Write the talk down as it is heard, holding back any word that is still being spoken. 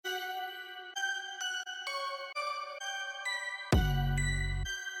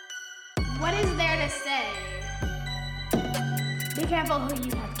What is there to say? Be careful who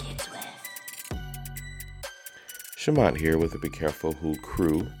you have kids with. Shamant here with the Be Careful Who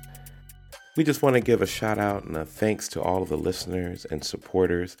crew. We just want to give a shout out and a thanks to all of the listeners and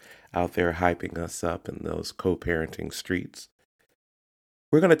supporters out there hyping us up in those co-parenting streets.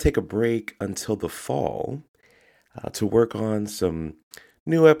 We're going to take a break until the fall to work on some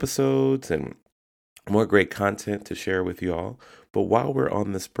new episodes and more great content to share with you all. But while we're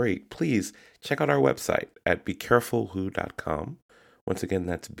on this break, please check out our website at becarefulwho.com. Once again,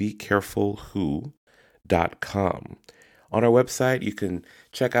 that's becarefulwho.com. On our website, you can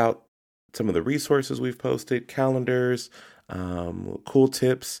check out some of the resources we've posted, calendars, cool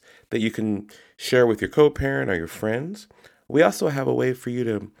tips that you can share with your co-parent or your friends. We also have a way for you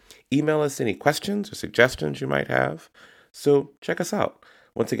to email us any questions or suggestions you might have. So check us out.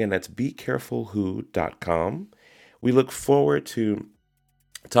 Once again, that's becarefulwho.com. We look forward to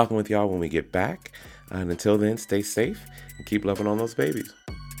talking with y'all when we get back. And until then, stay safe and keep loving on those babies.